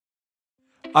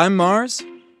I'm Mars.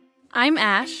 I'm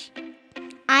Ash.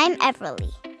 I'm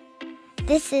Everly.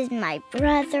 This is my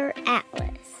brother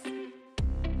Atlas.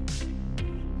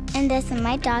 And this is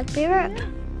my dog Baruch.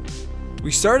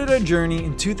 We started our journey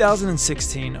in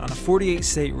 2016 on a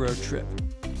 48-state road trip.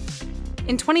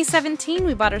 In 2017,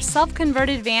 we bought our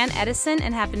self-converted van Edison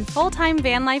and have been full-time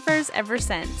van lifers ever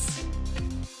since.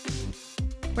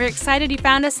 We're excited you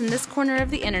found us in this corner of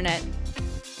the internet.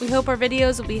 We hope our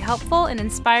videos will be helpful and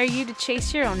inspire you to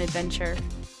chase your own adventure.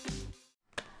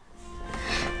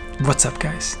 What's up,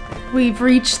 guys? We've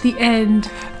reached the end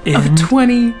of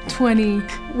 2020.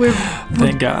 We're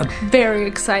Thank God. Very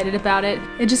excited about it.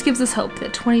 It just gives us hope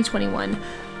that 2021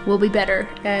 will be better,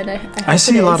 and I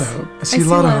see a lot of hope. I see a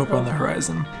lot of hope on the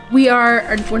horizon.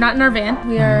 We're not in our van.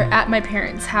 We are at my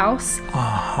parents' house.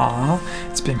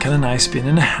 It's been kind of nice being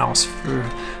in a house for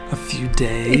a few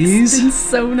days. It's been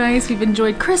so nice. We've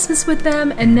enjoyed Christmas with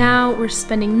them, and now we're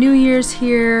spending New Year's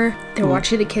here. They're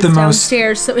watching the kids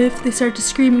downstairs, so if they start to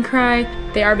scream and cry,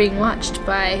 they are being watched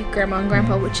by Grandma and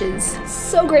Grandpa, which is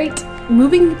so great.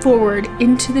 Moving forward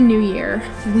into the new year,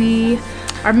 we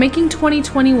are making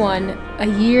 2021 a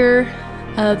year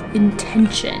of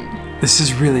intention. This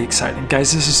is really exciting.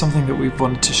 Guys, this is something that we've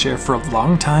wanted to share for a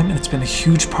long time, and it's been a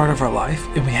huge part of our life,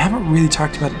 and we haven't really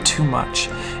talked about it too much,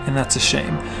 and that's a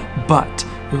shame. But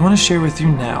we want to share with you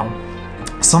now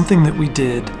something that we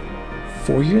did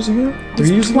 4 years ago? 3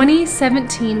 years ago?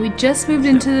 2017. We just moved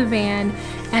into the van,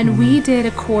 and we did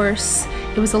a course.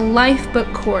 It was a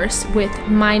Lifebook course with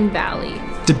Mind Valley.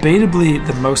 Debatably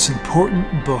the most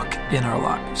important book in our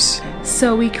lives.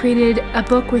 So we created a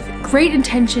book with great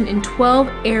intention in 12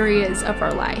 areas of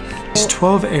our life. These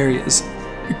 12 areas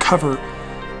cover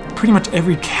pretty much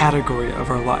every category of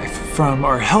our life, from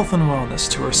our health and wellness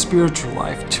to our spiritual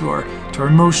life to our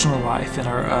emotional life and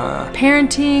our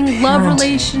parenting, love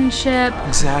relationship,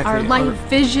 our life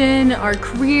vision, our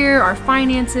career, our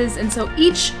finances, and so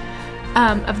each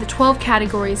of the 12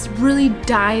 categories really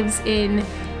dives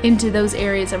into those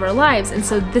areas of our lives. And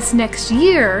so this next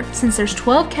year, since there's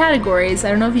 12 categories, I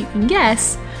don't know if you can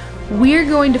guess, we're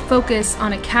going to focus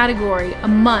on a category a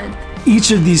month.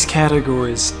 Each of these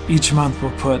categories, each month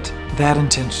we'll put that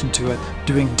intention to it,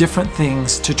 doing different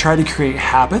things to try to create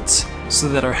habits so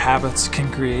that our habits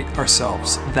can create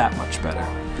ourselves that much better.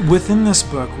 Within this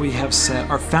book, we have set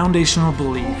our foundational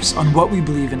beliefs on what we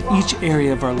believe in each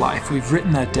area of our life. We've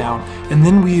written that down, and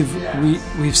then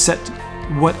we've set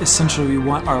what essentially we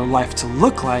want our life to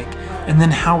look like, and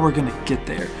then how we're going to get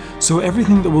there. So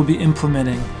everything that we'll be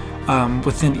implementing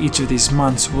within each of these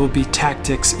months will be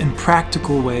tactics and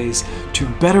practical ways to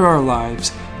better our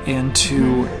lives and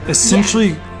to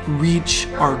essentially reach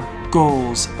our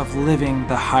goals of living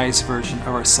the highest version of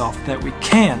ourselves that we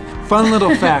can. Fun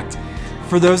little fact,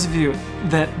 for those of you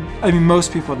that,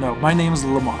 most people know, my name is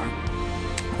Lamar.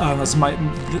 That's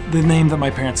the name that my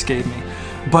parents gave me.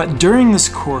 But during this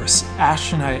course,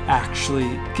 Ash and I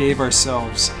actually gave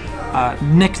ourselves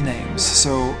nicknames.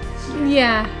 So,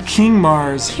 yeah, King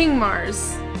Mars,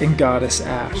 and Goddess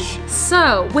Ash.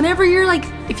 So, whenever you're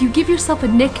if you give yourself a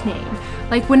nickname,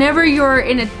 whenever you're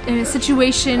in a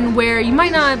situation where you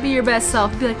might not be your best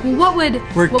self, be like, well,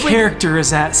 what character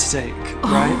is at stake,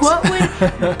 right? What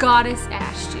would Goddess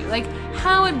Ash do?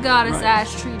 How would Goddess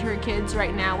Ash treat her kids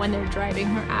right now when they're driving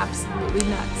her absolutely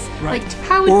nuts? Right.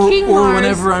 How would King Mars... Or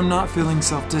whenever I'm not feeling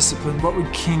self-disciplined, what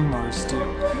would King Mars do?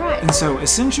 Right. And so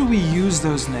essentially we use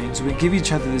those names, we give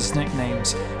each other these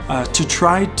nicknames to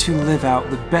try to live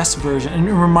out the best version and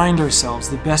remind ourselves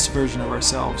the best version of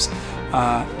ourselves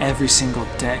every single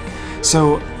day.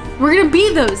 So we're going to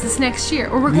be those this next year,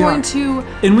 or we're going to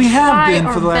And we have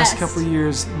been for the last couple of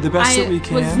years, the best that we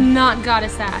can. I was not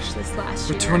Goddess Ash this last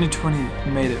year. But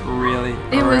 2020 made it really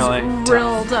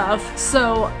real tough.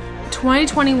 So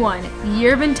 2021,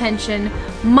 year of intention.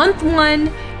 Month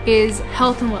 1 is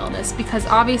health and wellness, because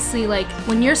obviously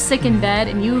when you're sick in bed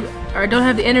and you don't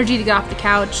have the energy to get off the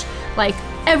couch,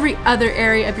 every other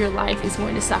area of your life is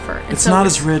going to suffer. And it's not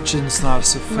as rich and it's not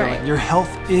as fulfilling. Right. Your health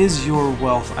is your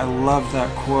wealth. I love that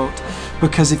quote,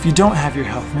 because if you don't have your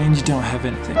health, man, you don't have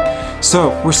anything.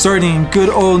 So we're starting in good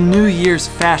old New Year's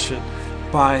fashion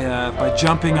by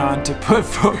jumping on to put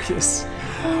focus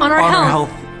on our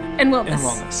health and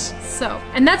wellness. So,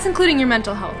 and that's including your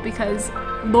mental health, because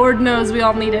Lord knows we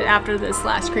all need it after this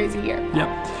last crazy year.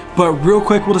 Yep. But real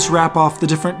quick, we'll just wrap off the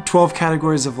different 12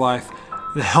 categories of life.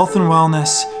 The health and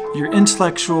wellness, your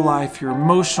intellectual life, your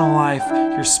emotional life,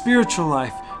 your spiritual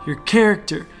life, your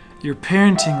character, your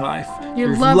parenting life,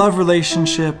 your love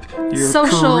relationship, your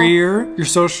career, your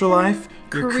social life,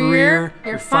 your career,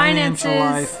 your financial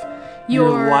life,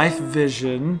 your life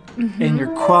vision, and your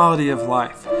quality of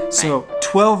life. So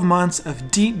 12 months of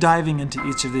deep diving into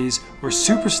each of these. We're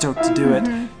super stoked to do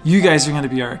it. You guys are going to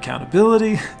be our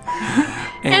accountability.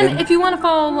 And if you want to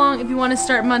follow along, if you want to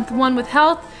start month 1 with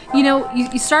health, you know,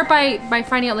 you start by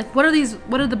finding out, like, what are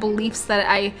the beliefs that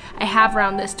I have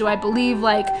around this? Do I believe,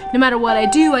 like, no matter what I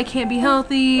do, I can't be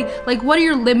healthy? Like, what are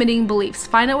your limiting beliefs?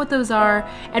 Find out what those are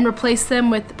and replace them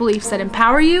with beliefs that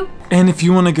empower you. And if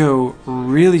you want to go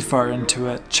really far into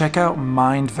it, check out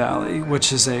Mind Valley,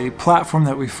 which is a platform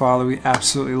that we follow. We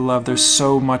absolutely love. There's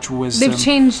so much wisdom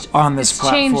on this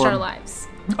platform. It's changed our lives.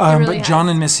 But John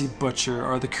and Missy Butcher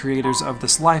are the creators of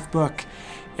this Lifebook,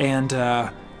 and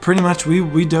pretty much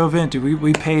we dove into.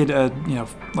 We paid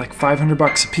like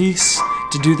 $500 a piece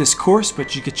to do this course,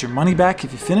 but you get your money back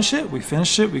if you finish it. We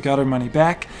finished it. We got our money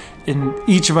back, and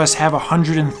each of us have a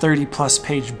 130+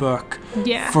 page book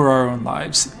for our own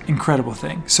lives. Incredible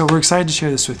thing. So we're excited to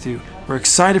share this with you. We're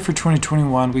excited for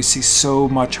 2021. We see so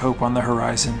much hope on the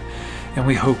horizon, and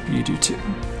we hope you do too.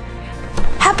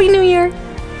 Happy New Year!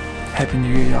 Happy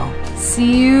New Year, y'all.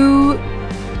 See you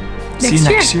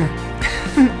next year.